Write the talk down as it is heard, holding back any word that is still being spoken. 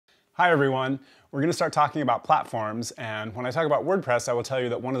Hi everyone. We're going to start talking about platforms, and when I talk about WordPress, I will tell you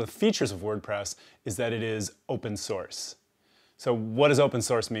that one of the features of WordPress is that it is open source. So what does open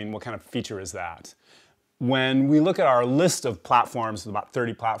source mean? What kind of feature is that? When we look at our list of platforms, about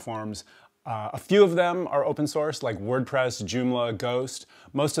 30 platforms, a few of them are open source, like WordPress, Joomla, Ghost.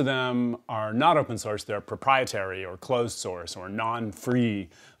 Most of them are not open source. They're proprietary or closed source or non-free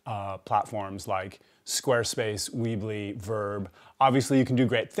platforms like Squarespace, Weebly, Verb. Obviously, you can do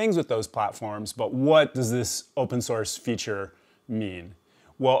great things with those platforms, but what does this open source feature mean?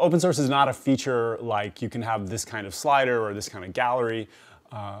 Well, open source is not a feature like you can have this kind of slider or this kind of gallery.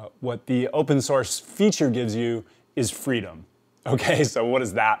 What the open source feature gives you is freedom. Okay, so what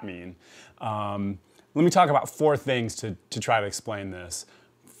does that mean? Let me talk about four things to try to explain this.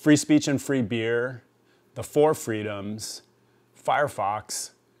 Free speech and free beer, the four freedoms,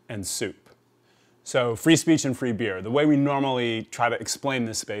 Firefox, and soup. So free speech and free beer. The way we normally try to explain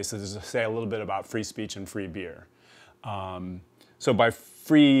this space is to say a little bit about free speech and free beer. So by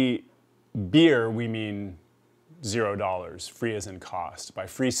free beer, we mean $0, free as in cost. By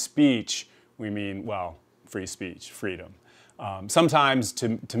free speech, we mean, well, free speech, freedom. Sometimes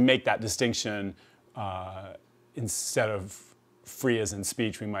to make that distinction, instead of free as in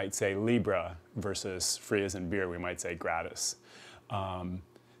speech, we might say Libra versus free as in beer, we might say gratis.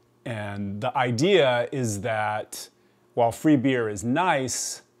 And the idea is that while free beer is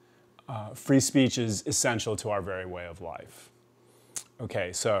nice, free speech is essential to our very way of life.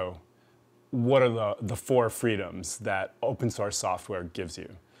 Okay, so what are the four freedoms that open source software gives you?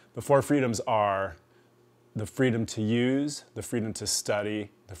 The four freedoms are the freedom to use, the freedom to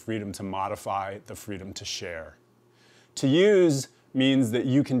study, the freedom to modify, the freedom to share. To use means that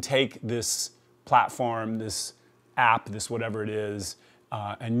you can take this platform, this app, this whatever it is,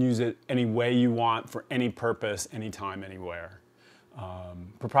 and use it any way you want for any purpose, anytime, anywhere.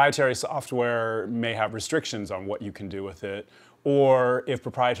 Proprietary software may have restrictions on what you can do with it, or if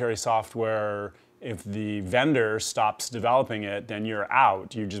proprietary software, if the vendor stops developing it, then you're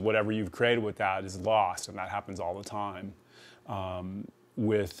out. Whatever you've created with that is lost, and that happens all the time.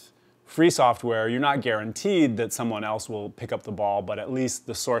 With free software, you're not guaranteed that someone else will pick up the ball, but at least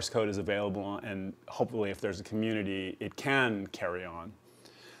the source code is available, and hopefully if there's a community, it can carry on.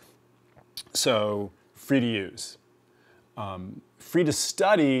 So, free to use. Free to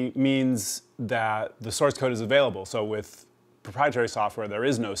study means that the source code is available. So with proprietary software, there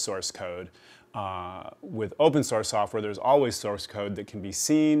is no source code. With open source software, there's always source code that can be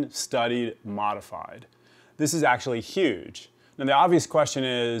seen, studied, modified. This is actually huge. Now the obvious question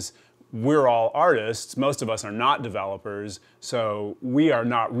is, we're all artists, most of us are not developers, so we are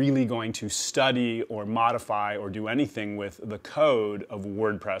not really going to study or modify or do anything with the code of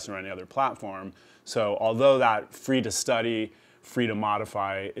WordPress or any other platform. So although that free to study, free to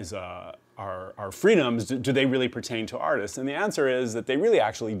modify is our freedoms, do they really pertain to artists? And the answer is that they really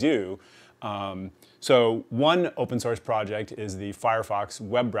actually do. So one open source project is the Firefox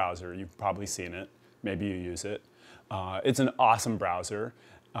web browser. You've probably seen it. Maybe you use it. It's an awesome browser.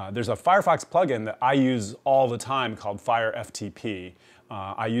 There's a Firefox plugin that I use all the time called FireFTP.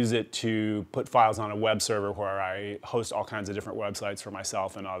 I use it to put files on a web server where I host all kinds of different websites for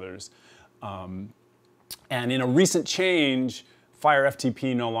myself and others. And in a recent change,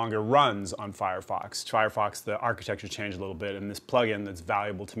 FireFTP no longer runs on Firefox. Firefox, the architecture changed a little bit, and this plugin that's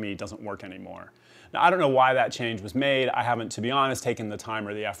valuable to me doesn't work anymore. Now, I don't know why that change was made. I haven't, to be honest, taken the time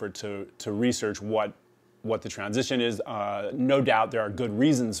or the effort to research what the transition is. No doubt there are good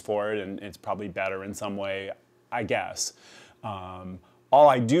reasons for it, and it's probably better in some way, I guess. All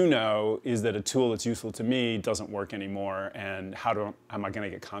I do know is that a tool that's useful to me doesn't work anymore, and how am I going to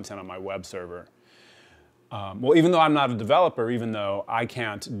get content on my web server? Well, even though I'm not a developer, even though I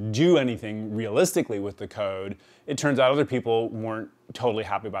can't do anything realistically with the code, it turns out other people weren't totally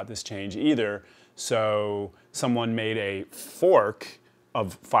happy about this change either. So someone made a fork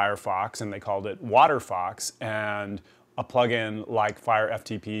of Firefox, and they called it WaterFox, and a plugin like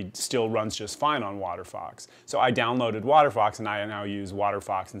FireFTP still runs just fine on WaterFox. So I downloaded WaterFox, and I now use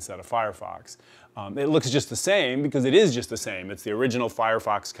WaterFox instead of Firefox. It looks just the same because it is just the same. It's the original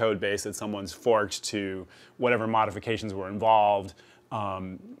Firefox code base that someone's forked to whatever modifications were involved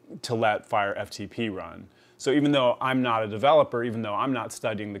to let FireFTP run. So even though I'm not a developer, even though I'm not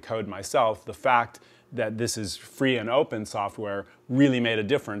studying the code myself, the fact that this is free and open software really made a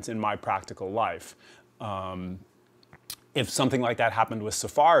difference in my practical life. If something like that happened with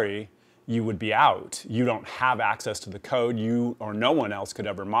Safari, you would be out. You don't have access to the code. You or no one else could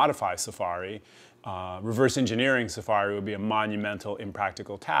ever modify Safari. Reverse engineering Safari would be a monumental,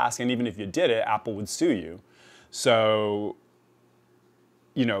 impractical task, and even if you did it, Apple would sue you. So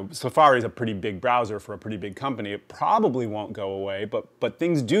Safari is a pretty big browser for a pretty big company. It probably won't go away, but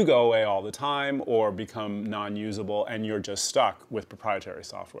things do go away all the time or become non-usable, and you're just stuck with proprietary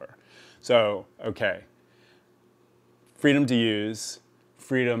software. So, okay, freedom to use,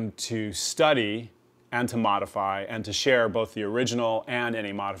 freedom to study and to modify and to share both the original and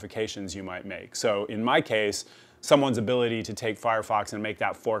any modifications you might make. So in my case, someone's ability to take Firefox and make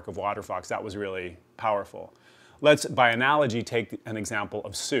that fork of WaterFox, that was really powerful. Let's, by analogy, take an example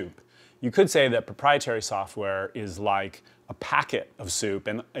of soup. You could say that proprietary software is like a packet of soup,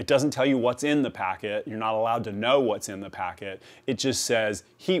 and it doesn't tell you what's in the packet. You're not allowed to know what's in the packet. It just says,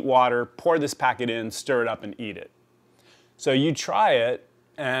 heat water, pour this packet in, stir it up, and eat it. So you try it,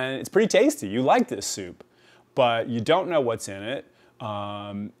 and it's pretty tasty. You like this soup, but you don't know what's in it.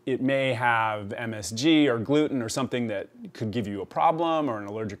 It may have MSG or gluten or something that could give you a problem or an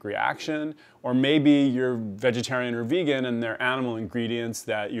allergic reaction. Or maybe you're vegetarian or vegan and there are animal ingredients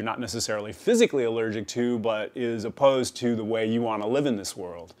that you're not necessarily physically allergic to, but is opposed to the way you want to live in this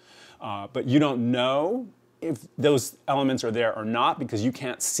world. But you don't know if those elements are there or not because you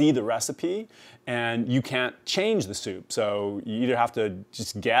can't see the recipe and you can't change the soup. So you either have to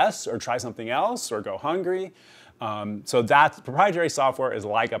just guess or try something else or go hungry. So that proprietary software is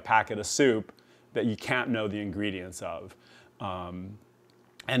like a packet of soup that you can't know the ingredients of. And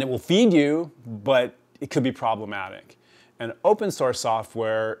it will feed you, but it could be problematic. And open source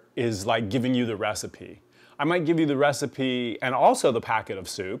software is like giving you the recipe. I might give you the recipe and also the packet of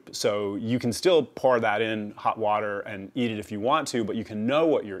soup, so you can still pour that in hot water and eat it if you want to, but you can know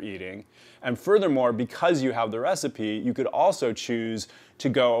what you're eating. And furthermore, because you have the recipe, you could also choose to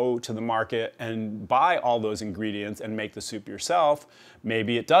go to the market and buy all those ingredients and make the soup yourself.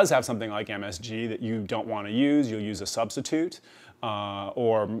 Maybe it does have something like MSG that you don't want to use, you'll use a substitute.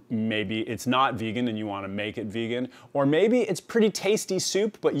 Or maybe it's not vegan and you want to make it vegan. Or maybe it's pretty tasty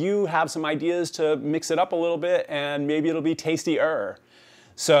soup, but you have some ideas to mix it up a little bit and maybe it'll be tastier.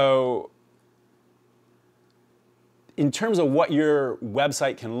 So in terms of what your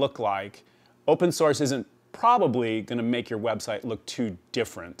website can look like, open source isn't probably going to make your website look too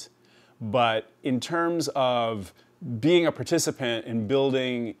different. But in terms of being a participant in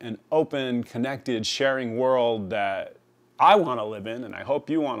building an open, connected, sharing world that I want to live in, and I hope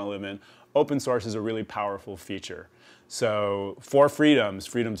you want to live in, open source is a really powerful feature. So 4 freedoms: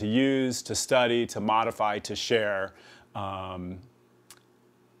 freedom to use, to study, to modify, to share. Open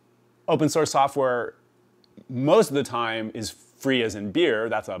source software, most of the time, is free as in beer.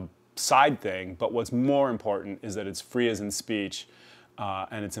 That's a side thing, but what's more important is that it's free as in speech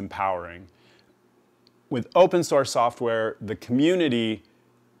and it's empowering. With open source software, the community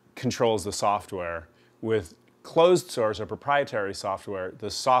controls the software. With closed source or proprietary software,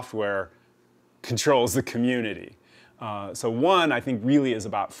 the software controls the community. So one, I think, really is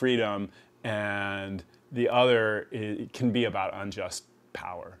about freedom, and the other can be about unjust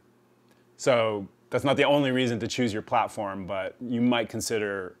power. So that's not the only reason to choose your platform, but you might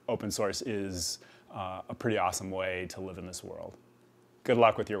consider open source is a pretty awesome way to live in this world. Good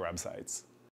luck with your websites.